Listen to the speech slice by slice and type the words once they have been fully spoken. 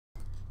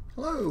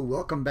Hello,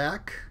 welcome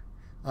back.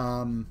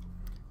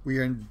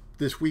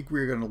 This week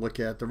we're going to look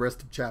at the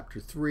rest of chapter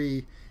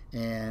 3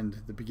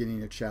 and the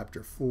beginning of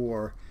chapter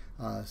 4.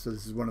 So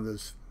this is one of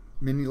those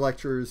mini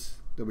lectures.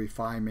 There'll be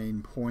 5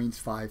 main points,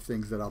 5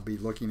 things that I'll be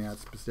looking at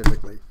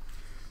specifically.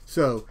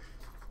 So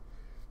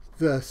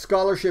the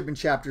scholarship in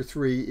chapter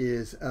 3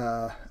 is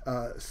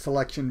a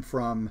selection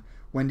from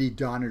Wendy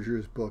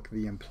Doniger's book,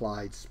 The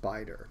Implied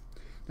Spider.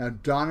 Now,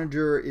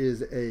 Doniger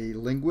is a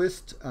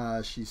linguist.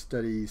 She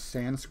studies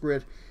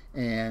Sanskrit,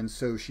 and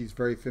so she's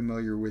very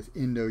familiar with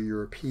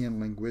Indo-European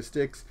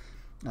linguistics.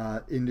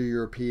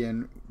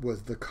 Indo-European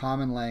was the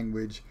common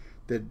language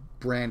that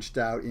branched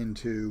out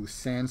into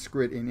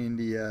Sanskrit in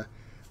India,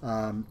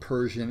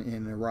 Persian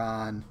in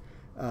Iran,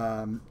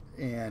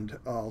 and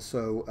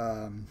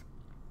also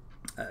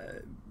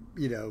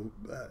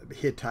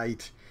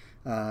Hittite,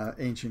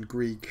 ancient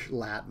Greek,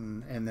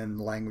 Latin, and then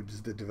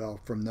languages that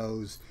developed from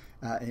those,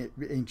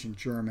 ancient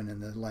German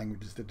and the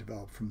languages that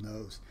developed from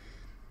those.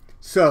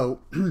 So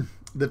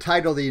the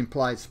title, The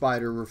Implied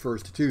Spider,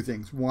 refers to 2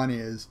 things. One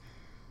is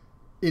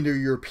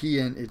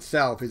Indo-European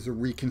itself is a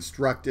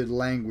reconstructed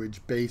language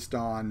based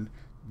on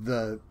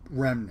the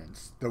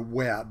remnants, the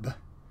web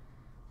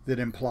that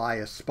imply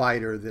a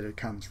spider that it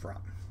comes from.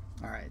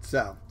 All right,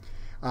 so,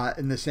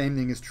 and the same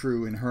thing is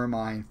true in her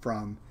mind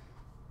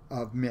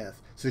of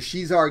myth. So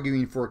she's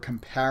arguing for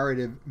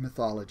comparative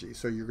mythology.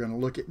 So you're going to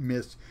look at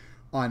myths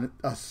on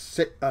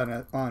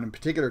a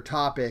particular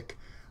topic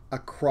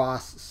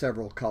across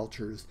several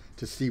cultures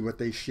to see what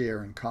they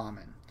share in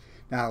common.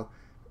 Now,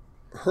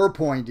 her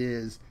point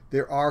is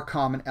there are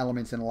common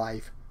elements in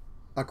life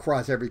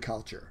across every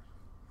culture,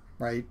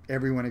 right?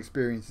 Everyone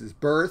experiences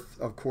birth.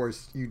 Of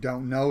course, you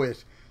don't know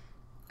it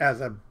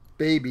as a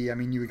baby. I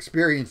mean, you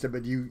experience it,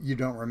 but you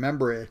don't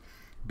remember it.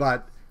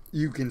 But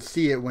you can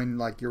see it when,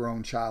 like, your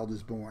own child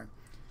is born.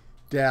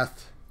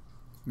 Death,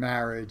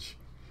 marriage,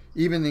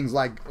 even things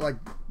like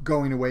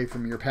going away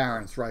from your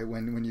parents, right?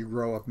 When you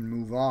grow up and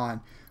move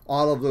on,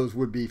 all of those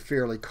would be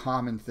fairly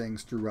common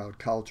things throughout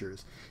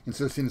cultures. And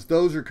so since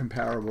those are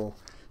comparable,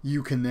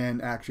 you can then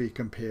actually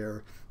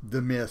compare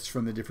the myths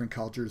from the different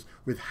cultures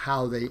with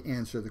how they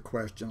answer the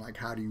question, like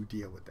how do you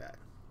deal with that?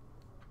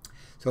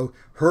 So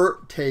her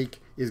take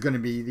is going to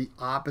be the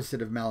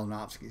opposite of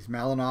Malinowski's.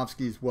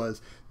 Malinowski's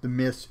was the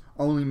myths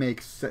only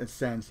make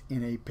sense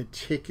in a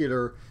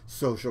particular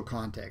social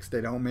context.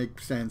 They don't make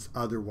sense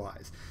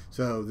otherwise.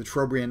 So the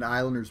Trobriand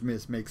Islanders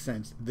myths make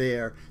sense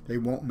there. They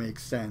won't make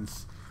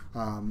sense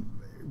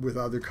with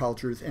other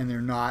cultures, and they're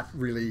not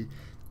really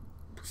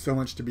so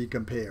much to be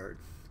compared.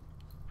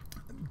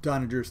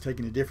 Doniger's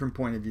taking a different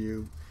point of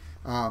view,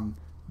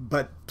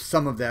 but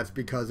some of that's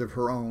because of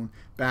her own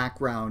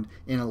background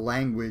in a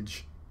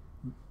language,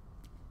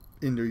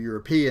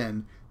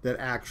 Indo-European, that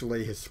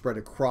actually has spread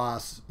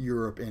across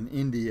Europe and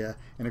India,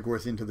 and of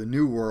course into the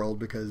New World,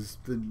 because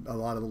a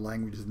lot of the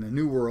languages in the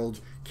New World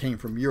came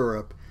from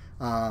Europe.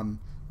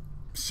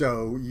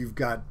 So you've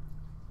got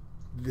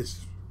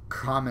this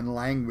common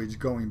language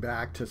going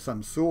back to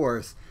some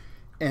source,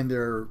 and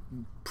there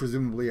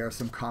presumably are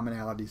some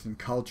commonalities in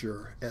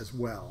culture as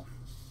well.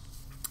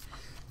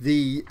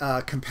 The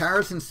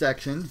comparison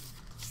section,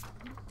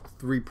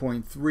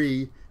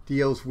 3.3,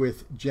 deals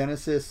with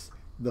Genesis,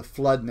 the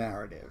flood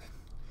narrative.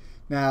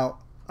 Now,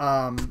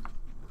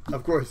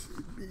 of course,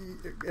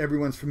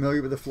 everyone's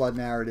familiar with the flood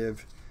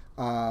narrative.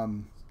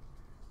 The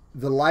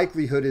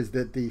likelihood is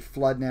that the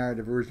flood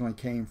narrative originally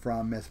came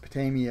from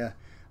Mesopotamia,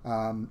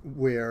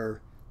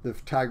 where the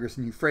Tigris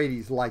and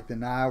Euphrates, like the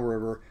Nile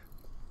River,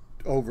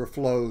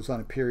 overflows on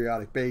a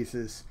periodic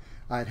basis.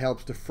 It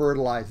helps to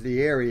fertilize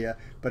the area,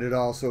 but it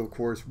also, of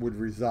course, would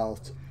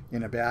result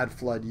in a bad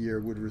flood year,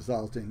 would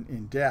result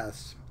in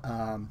deaths.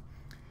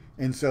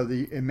 And so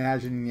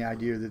imagining the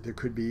idea that there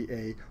could be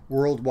a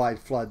worldwide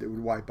flood that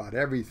would wipe out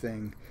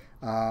everything,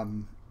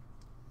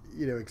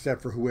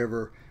 except for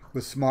whoever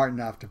was smart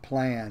enough to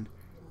plan,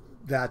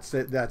 that's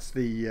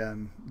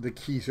the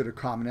key sort of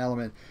common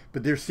element.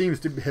 But there seems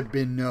to have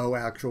been no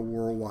actual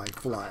worldwide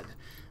flood.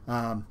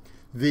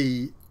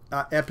 The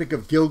Epic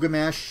of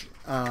Gilgamesh,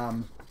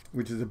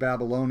 which is a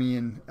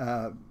Babylonian,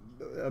 a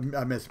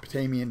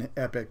Mesopotamian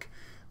epic,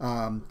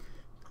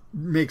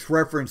 makes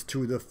reference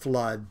to the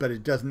flood, but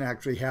it doesn't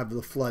actually have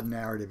the flood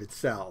narrative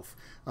itself.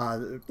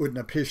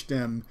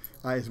 Utnapishtim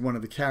is one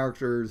of the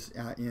characters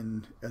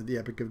in the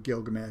Epic of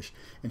Gilgamesh,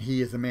 and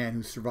he is a man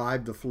who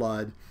survived the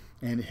flood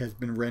and has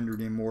been rendered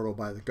immortal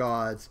by the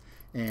gods,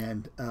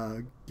 and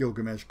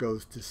Gilgamesh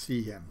goes to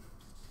see him.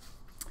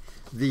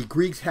 The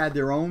Greeks had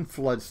their own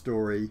flood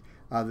story,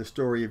 the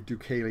story of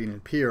Deucalion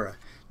and Pyrrha.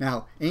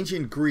 Now,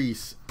 ancient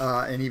Greece,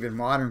 and even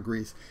modern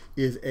Greece,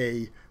 is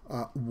a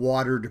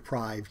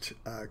water-deprived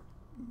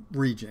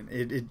region.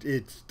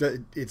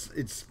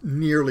 It's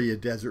nearly a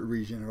desert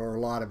region, or a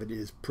lot of it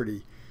is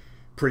pretty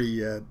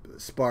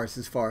sparse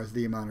as far as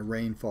the amount of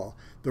rainfall.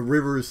 The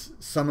rivers,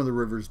 some of the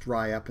rivers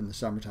dry up in the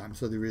summertime,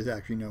 so there is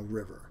actually no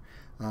river.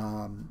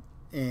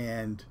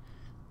 And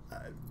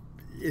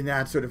in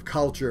that sort of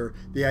culture,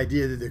 the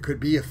idea that there could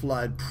be a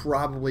flood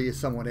probably is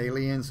somewhat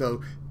alien.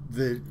 So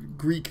the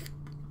Greek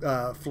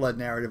flood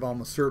narrative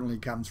almost certainly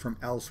comes from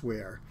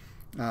elsewhere,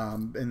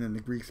 and then the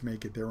Greeks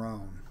make it their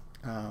own.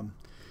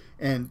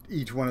 And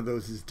each one of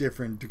those is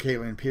different.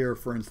 Deucalion and Pyrrha,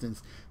 for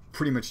instance,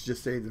 pretty much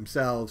just save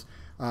themselves,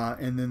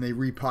 and then they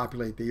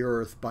repopulate the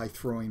earth by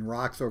throwing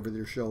rocks over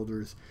their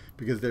shoulders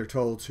because they're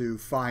told to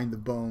find the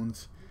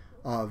bones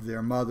of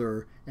their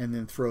mother and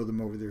then throw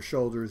them over their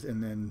shoulders,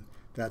 and then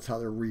that's how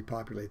they'll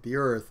repopulate the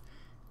earth.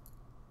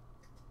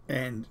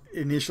 And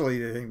initially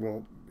they think,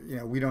 well,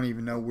 we don't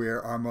even know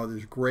where our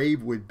mother's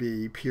grave would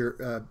be.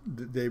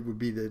 They would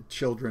be the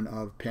children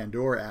of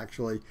Pandora,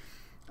 actually.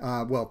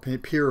 Well,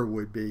 Pyrrha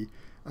would be.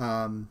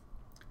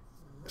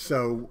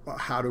 So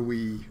how do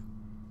we,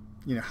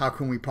 how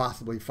can we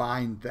possibly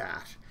find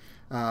that?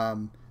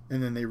 And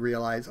then they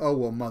realize, oh,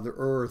 well, Mother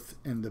Earth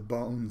and the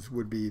bones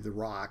would be the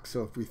rocks.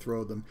 So if we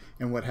throw them,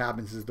 and what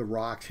happens is the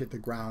rocks hit the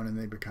ground and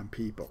they become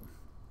people.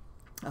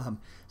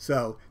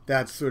 So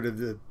that's sort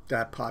of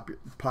that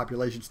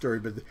population story.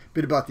 But the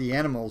bit about the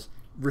animals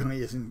really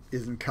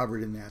isn't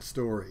covered in that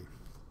story.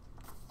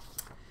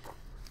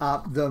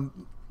 The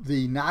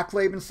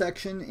Nachleben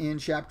section in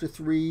chapter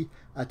 3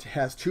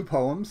 has 2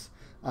 poems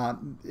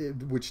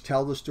which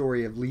tell the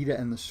story of Leda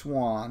and the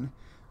Swan.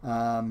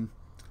 There's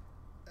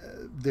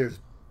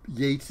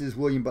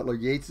William Butler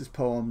Yeats's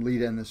poem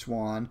Leda and the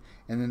Swan,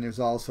 and then there's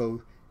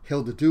also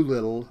Hilda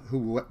Doolittle,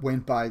 who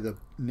went by the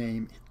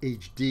name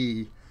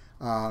H.D.,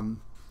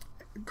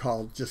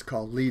 called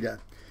Leda.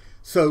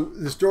 So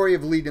the story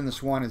of Leda and the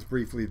Swan is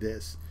briefly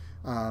this.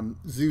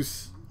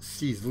 Zeus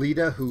sees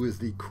Leda, who is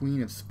the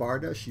queen of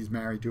Sparta. She's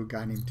married to a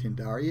guy named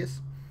Tyndareus,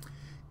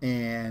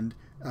 and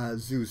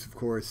Zeus, of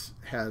course,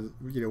 has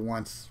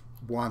wants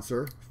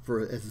her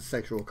as a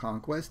sexual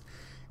conquest,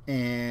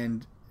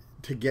 and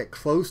to get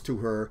close to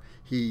her,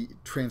 he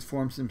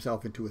transforms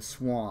himself into a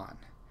swan.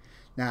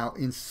 Now,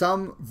 in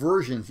some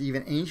versions,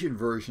 even ancient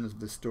versions of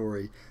the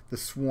story, the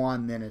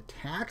swan then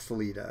attacks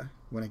Leda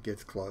when it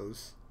gets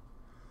close,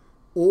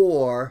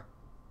 or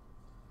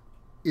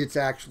it's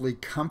actually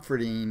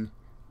comforting,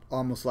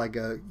 almost like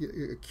a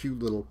cute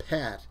little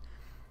pet,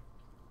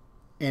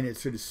 and it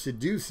sort of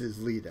seduces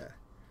Leda.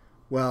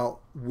 Well,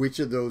 which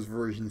of those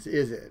versions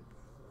is it?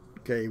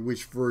 Okay,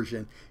 which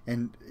version?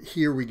 And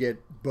here we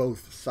get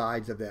both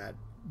sides of that.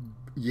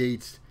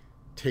 Yeats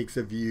takes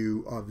a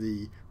view of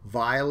the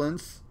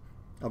violence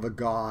of a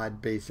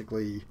god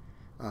basically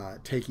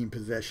taking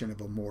possession of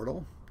a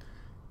mortal,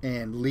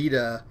 and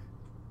Leda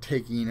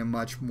taking a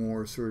much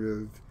more sort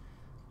of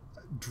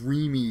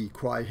dreamy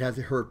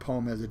quality. Her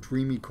poem has a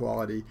dreamy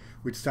quality,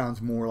 which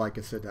sounds more like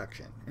a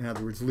seduction. In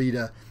other words,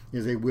 Leda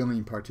is a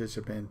willing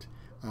participant,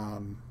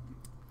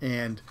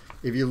 and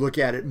if you look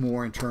at it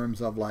more in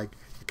terms of like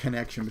the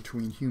connection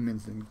between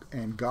humans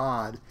and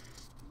God,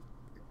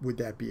 would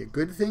that be a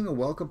good thing, a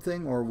welcome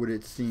thing, or would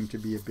it seem to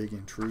be a big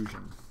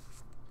intrusion?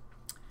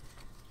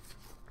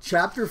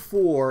 Chapter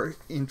 4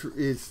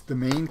 is the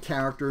main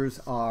characters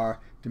are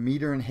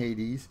Demeter and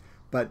Hades,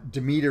 but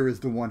Demeter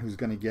is the one who's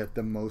going to get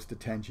the most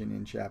attention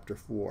in chapter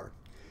 4.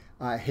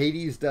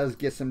 Hades does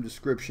get some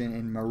description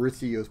in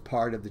Maurizio's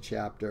part of the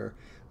chapter,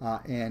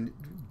 and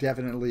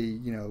definitely,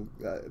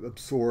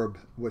 absorb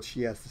what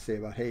she has to say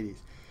about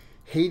Hades.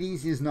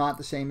 Hades is not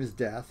the same as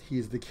death. He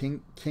is the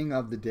king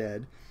of the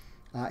dead.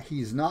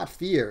 He's not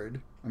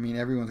feared. I mean,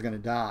 everyone's going to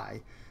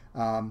die.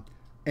 And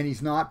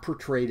he's not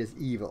portrayed as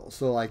evil.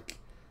 So, like,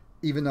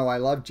 even though I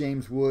love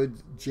James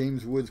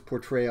Wood's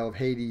portrayal of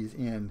Hades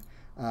in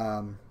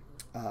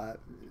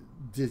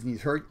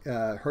Disney's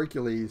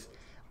Hercules,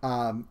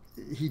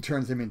 he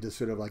turns him into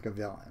sort of like a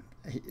villain.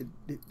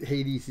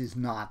 Hades is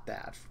not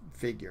that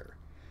figure.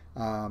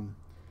 One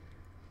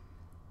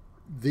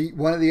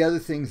of the other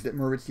things that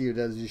Maurizio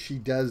does is she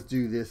does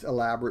do this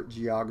elaborate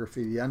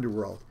geography of the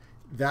underworld.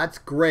 That's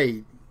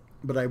great,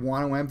 but I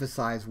want to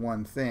emphasize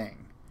one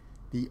thing.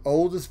 The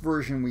oldest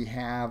version we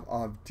have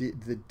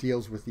that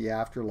deals with the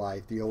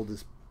afterlife, the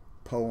oldest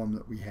poem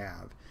that we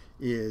have,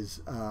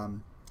 is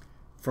from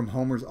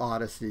Homer's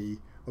Odyssey.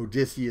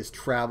 Odysseus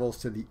travels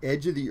to the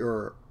edge of the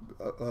earth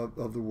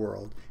of the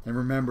world, and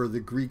remember,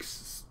 the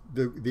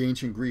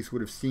ancient Greeks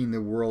would have seen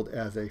the world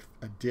as a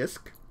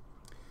disk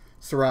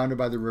surrounded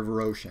by the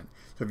river ocean.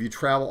 So if you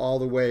travel all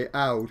the way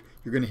out,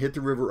 you're going to hit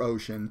the river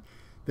ocean.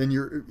 Then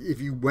if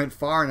you went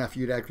far enough,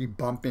 you'd actually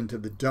bump into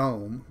the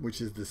dome,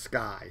 which is the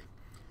sky.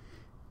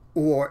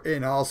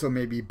 And also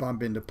maybe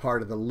bump into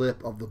part of the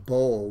lip of the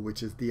bowl,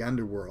 which is the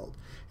underworld.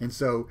 And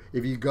so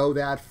if you go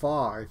that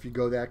far, if you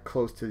go that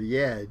close to the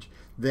edge,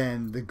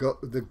 then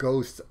the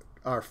ghosts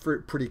are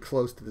pretty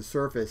close to the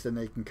surface and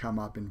they can come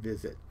up and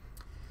visit.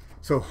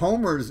 So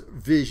Homer's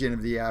vision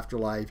of the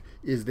afterlife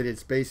is that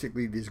it's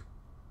basically this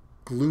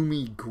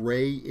gloomy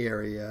gray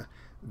area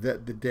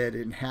that the dead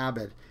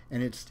inhabit,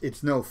 and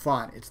it's no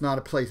fun. It's not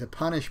a place of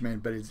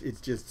punishment, but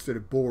it's just sort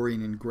of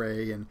boring and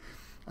gray, and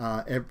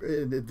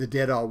the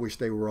dead all wish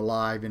they were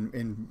alive,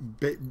 and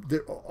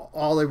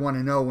all they want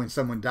to know when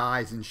someone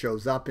dies and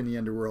shows up in the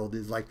underworld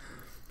is like,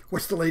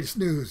 what's the latest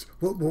news?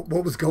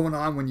 What was going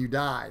on when you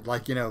died?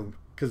 Like,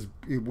 because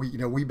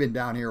we've been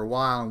down here a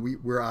while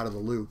and we're out of the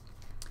loop.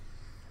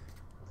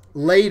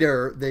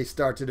 Later, they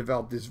start to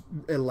develop this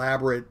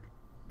elaborate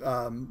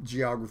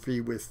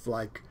geography with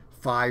like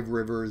 5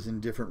 rivers in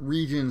different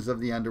regions of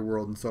the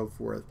underworld and so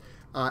forth.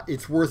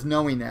 It's worth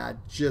knowing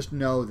that. Just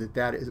know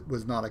that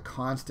was not a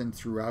constant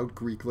throughout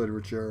Greek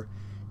literature.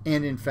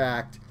 And in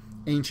fact,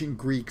 ancient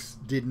Greeks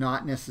did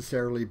not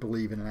necessarily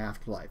believe in an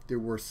afterlife. There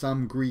were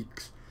some Greek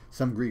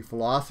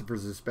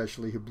philosophers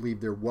especially, who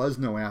believed there was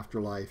no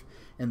afterlife,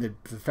 and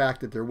that the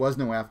fact that there was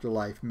no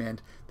afterlife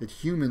meant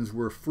that humans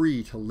were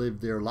free to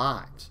live their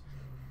lives.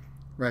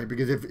 Right?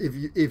 Because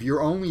if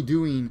you're only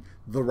doing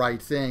the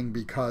right thing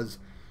because,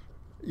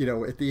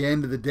 at the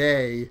end of the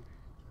day,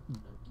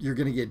 you're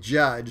going to get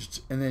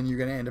judged and then you're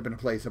going to end up in a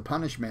place of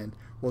punishment,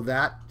 well,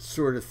 that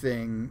sort of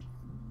thing,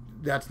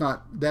 that's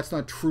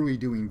not truly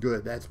doing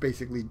good. That's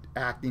basically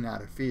acting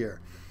out of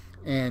fear.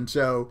 And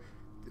so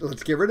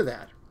let's get rid of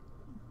that.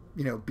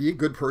 Be a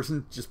good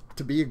person just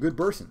to be a good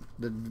person.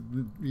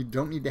 You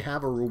don't need to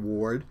have a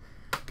reward,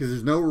 because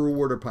there's no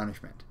reward or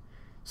punishment.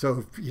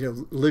 So,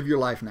 live your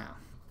life now.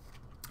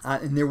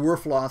 And there were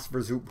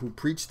philosophers who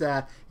preached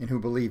that and who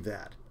believed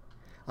that.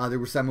 There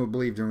were some who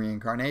believed in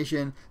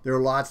reincarnation. There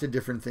are lots of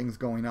different things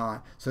going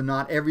on. So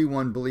not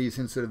everyone believes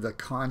in sort of the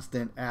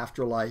constant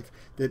afterlife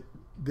that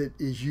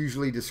is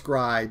usually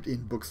described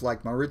in books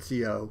like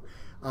Maurizio.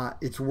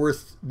 It's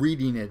worth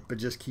reading it, but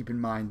just keep in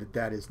mind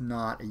that is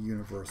not a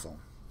universal.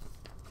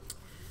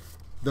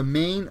 The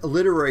main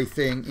literary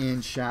thing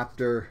in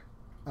chapter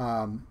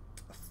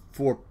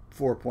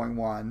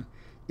 4.1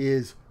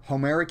 is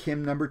Homeric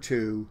hymn number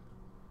 2,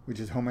 which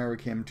is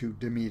Homeric hymn to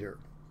Demeter.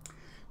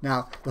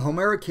 Now, the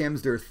Homeric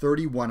hymns, there are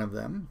 31 of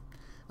them.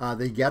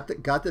 They got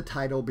the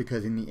title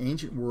because in the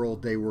ancient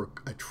world they were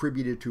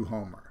attributed to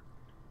Homer.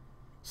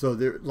 So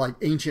they're like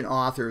ancient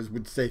authors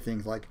would say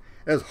things like,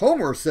 as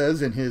Homer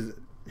says in his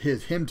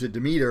hymn to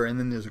Demeter, and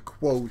then there's a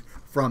quote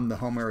from the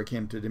Homeric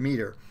hymn to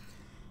Demeter.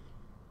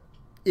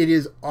 It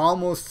is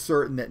almost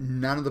certain that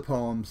none of the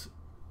poems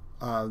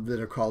that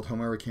are called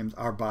Homeric hymns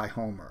are by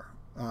Homer.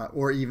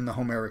 Or even the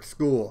Homeric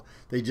school.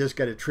 They just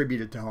get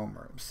attributed to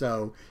Homer.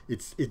 So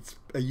it's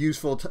a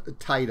useful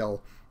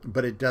title,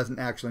 but it doesn't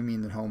actually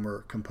mean that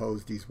Homer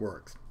composed these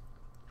works.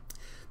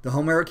 The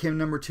Homeric hymn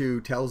number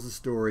 2 tells the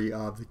story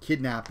of the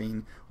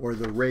kidnapping or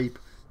the rape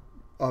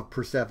of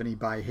Persephone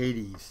by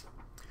Hades.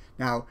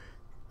 Now,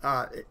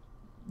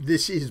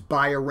 this is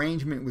by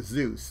arrangement with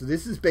Zeus. So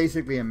this is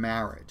basically a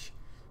marriage.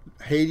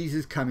 Hades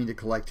is coming to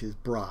collect his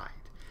bride.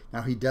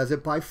 Now, he does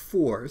it by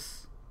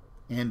force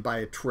and by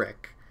a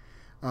trick.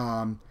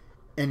 And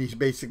he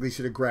basically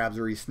sort of grabs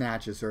her, he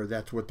snatches her.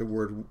 That's what the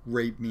word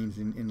rape means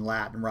in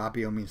Latin.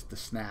 Rapio means to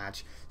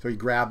snatch. So he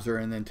grabs her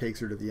and then takes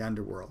her to the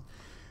underworld.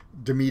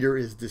 Demeter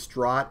is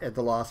distraught at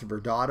the loss of her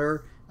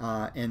daughter,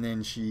 and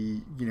then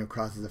she,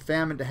 causes a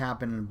famine to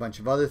happen and a bunch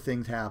of other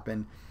things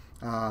happen.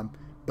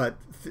 But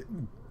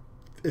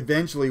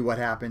eventually what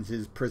happens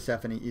is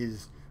Persephone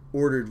is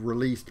ordered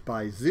released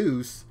by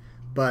Zeus,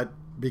 but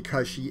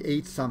because she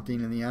ate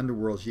something in the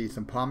underworld, she ate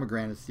some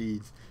pomegranate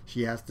seeds,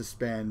 she has to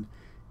spend,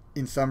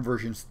 in some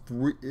versions,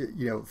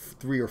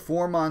 3 or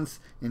 4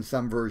 months, in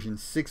some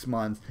versions 6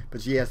 months,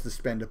 but she has to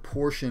spend a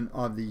portion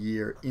of the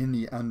year in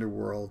the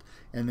underworld,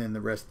 and then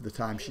the rest of the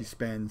time she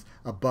spends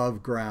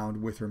above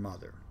ground with her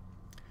mother.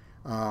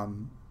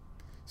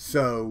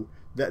 So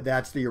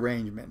that's the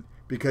arrangement.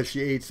 Because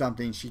she ate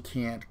something, she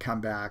can't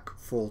come back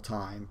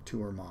full-time to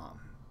her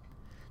mom.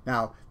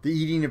 Now, the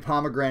eating of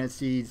pomegranate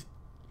seeds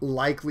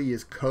likely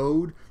is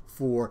code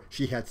for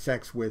she had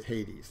sex with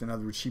Hades. In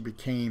other words, she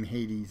became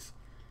Hades'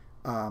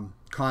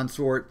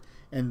 consort,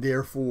 and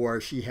therefore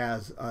she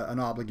has an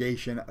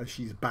obligation.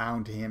 She's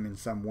bound to him in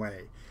some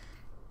way.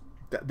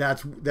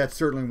 That's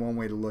certainly one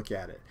way to look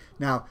at it.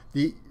 Now,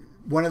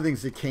 one of the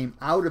things that came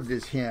out of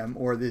this hymn,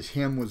 or this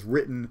hymn was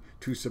written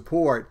to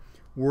support,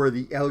 were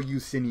the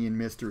Eleusinian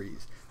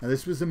mysteries. Now,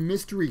 this was a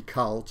mystery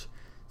cult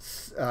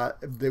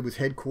that was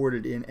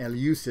headquartered in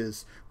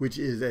Eleusis, which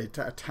is a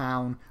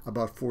town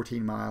about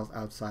 14 miles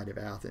outside of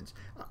Athens,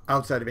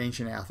 outside of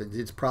ancient Athens.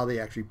 It's probably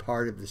actually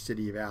part of the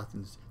city of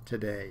Athens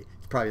today.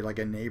 It's probably like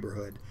a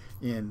neighborhood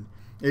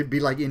it'd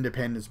be like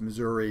Independence,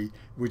 Missouri,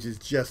 which is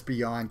just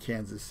beyond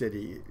Kansas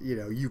City.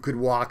 You could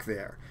walk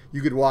there.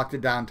 You could walk to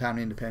downtown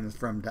Independence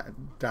from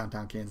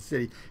downtown Kansas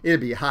City. It'd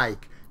be a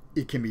hike.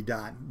 It can be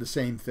done. The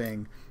same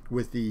thing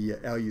with the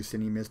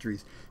Eleusinian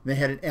mysteries. And they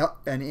had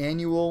an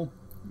annual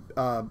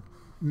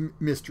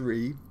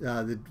mystery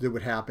that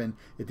would happen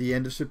at the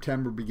end of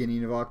September,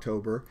 beginning of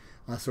October,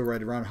 so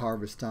right around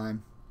harvest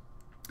time.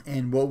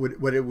 And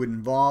what it would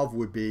involve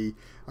would be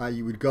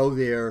you would go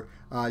there,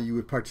 you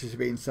would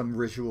participate in some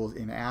rituals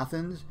in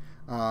Athens.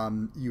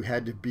 You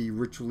had to be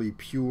ritually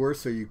pure,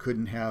 so you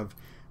couldn't have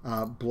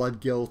blood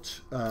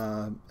guilt,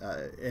 and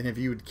if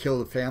you would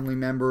kill a family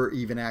member,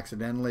 even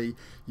accidentally,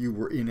 you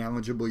were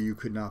ineligible. You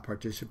could not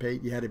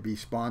participate. You had to be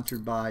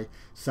sponsored by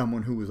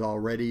someone who was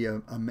already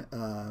a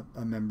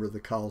member of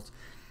the cult.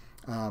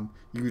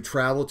 You would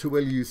travel to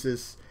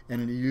Eleusis,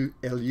 and in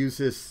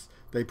Eleusis,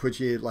 they put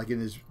you like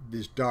in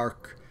this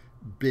dark,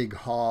 big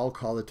hall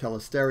called the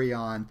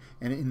Telesterion,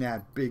 and in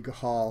that big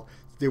hall,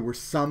 there were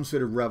some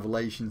sort of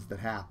revelations that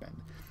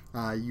happened.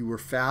 You were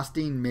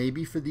fasting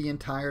maybe for the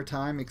entire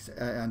time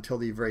until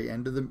the very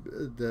end of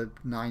the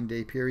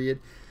 9-day period.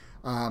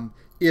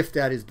 If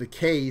that is the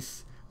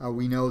case,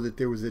 we know that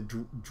there was a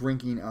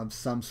drinking of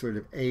some sort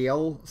of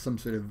ale, some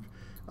sort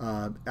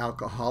of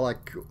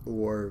alcoholic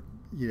or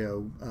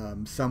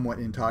somewhat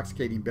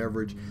intoxicating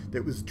beverage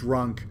that was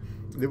drunk,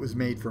 that was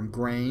made from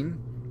grain,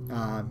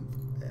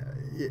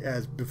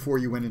 as before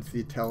you went into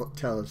the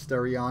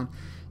telesterion.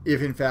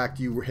 If in fact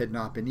you had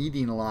not been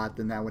eating a lot,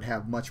 then that would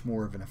have much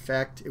more of an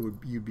effect.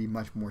 You'd be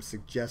much more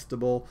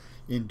suggestible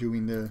in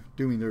doing the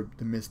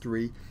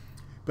mystery.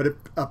 But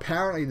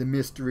apparently the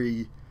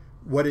mystery,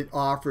 what it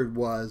offered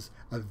was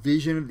a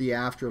vision of the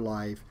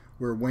afterlife,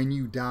 where when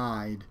you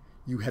died,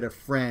 you had a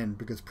friend,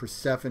 because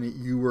Persephone,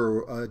 you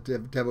were a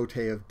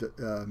devotee of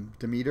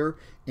Demeter,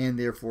 and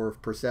therefore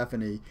of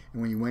Persephone.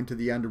 And when you went to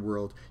the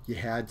underworld, you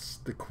had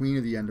the queen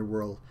of the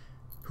underworld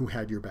who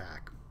had your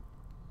back.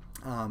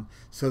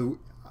 So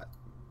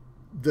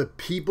the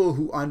people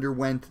who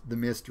underwent the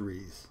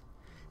mysteries,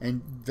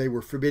 and they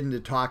were forbidden to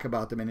talk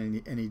about them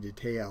in any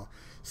detail,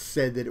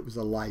 said that it was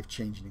a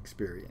life-changing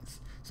experience.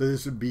 So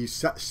this would be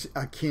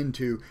akin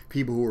to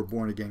people who were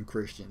born-again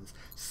Christians.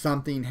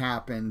 Something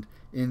happened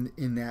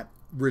in that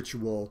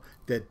ritual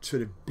that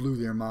sort of blew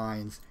their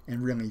minds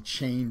and really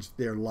changed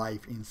their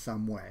life in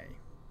some way.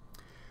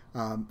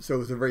 So it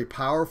was a very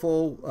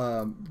powerful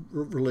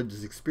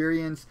religious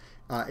experience.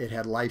 It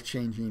had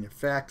life-changing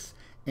effects,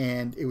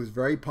 and it was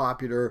very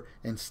popular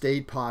and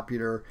stayed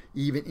popular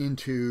even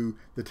into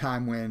the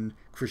time when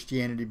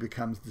Christianity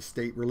becomes the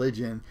state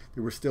religion.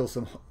 There were still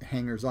some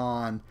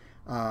hangers-on,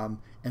 and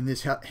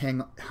this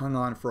hung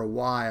on for a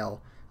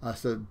while.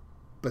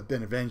 But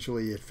then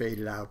eventually it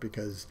faded out,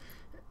 because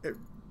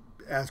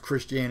as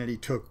Christianity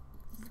took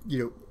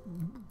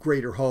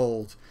greater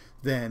hold,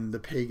 then the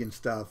pagan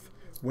stuff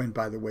went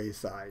by the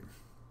wayside.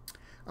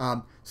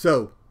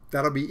 So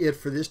that'll be it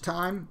for this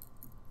time,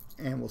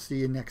 and we'll see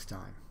you next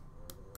time.